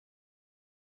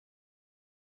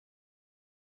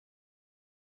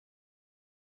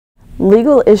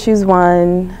Legal Issues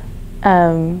 1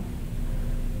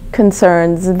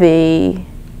 concerns the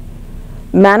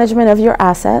management of your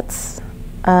assets,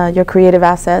 your creative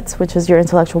assets, which is your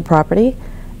intellectual property,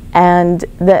 and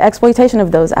the exploitation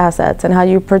of those assets and how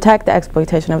you protect the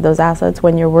exploitation of those assets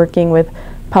when you're working with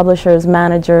publishers,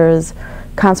 managers,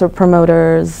 concert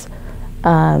promoters,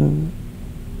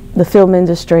 the film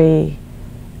industry.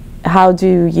 How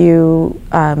do you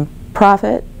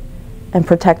profit and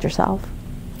protect yourself?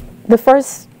 The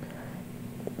first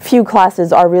few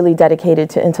classes are really dedicated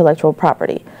to intellectual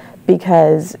property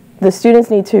because the students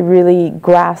need to really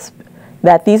grasp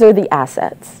that these are the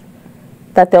assets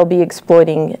that they'll be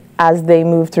exploiting as they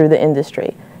move through the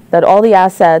industry, that all the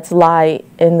assets lie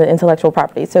in the intellectual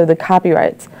property, so the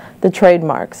copyrights, the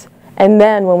trademarks, and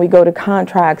then when we go to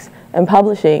contracts and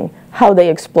publishing, how they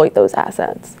exploit those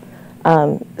assets.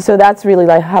 So that's really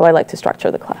how I like to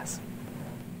structure the class.